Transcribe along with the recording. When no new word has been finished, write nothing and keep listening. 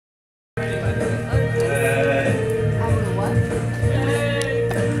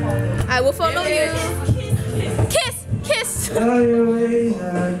I will follow you. Kiss, kiss. All your ways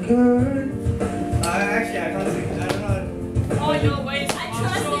are good. Actually, I can't sing. I don't know. All your ways I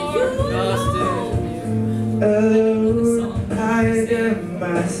trust you. Higher than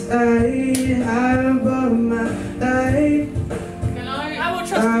my sight, high above my life.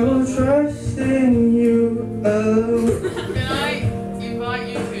 I will trust in you alone. Can I invite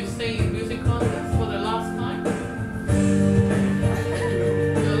you to sing music contest for the last time?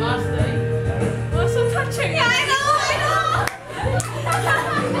 The last day? That's so touching. Yeah, I know.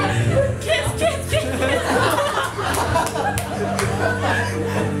 Kiss, kiss, kiss, kiss.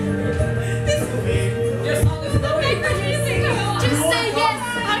 Your song is going. Just say yes.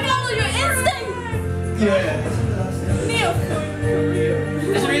 I follow your instinct. Yeah. Neel.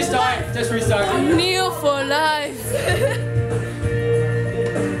 Just restart. Just restart. Neel for life.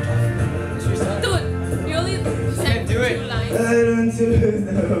 Just restart. Do it. You only said do it. 2 lines. I don't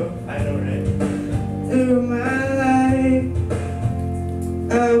know. I know, right? Through my life,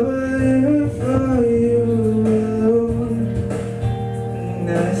 I will live for you alone. And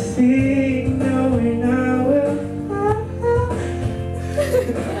I see, knowing I will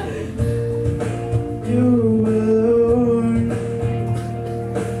you alone.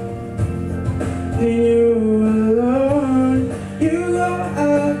 You alone. You go,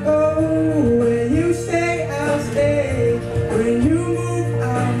 I'll go. When you stay, I'll stay. When you move,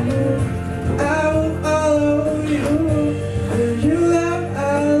 I'll move. I will follow you. When you love,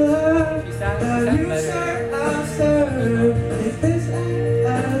 I'll love. When you serve, I'll serve. If it's I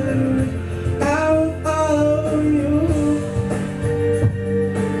lose, I will follow you.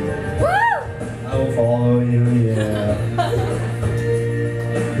 Woo! I will follow you, yeah.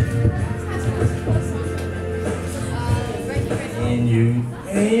 And you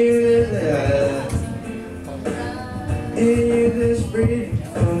this breathing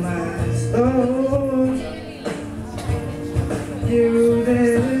for my soul. You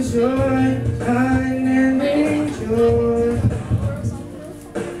this joy, kind joy.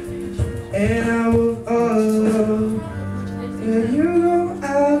 And I will follow. Where you go,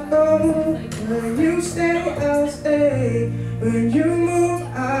 I'll go. When you stay, I'll stay. When you move,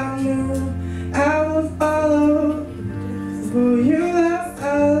 I'll move. I will follow. Who you love,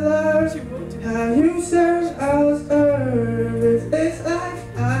 I'll love. How you serve, I'll serve. If this life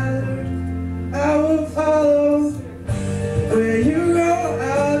I learn, I will follow. Where you go,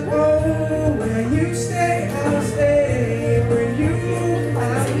 I'll go. Where you stay, I'll stay. Where you move,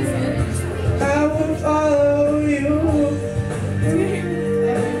 I'll move. I will follow you.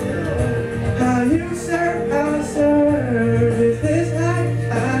 How you serve, I'll serve. If this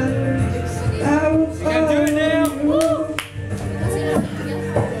life I learn, I will follow you.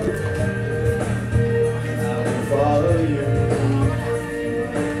 Follow you.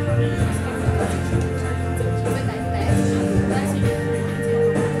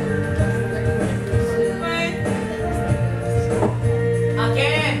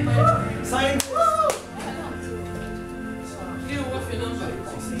 Again. Sign. Neel, what's your number?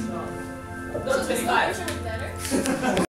 25.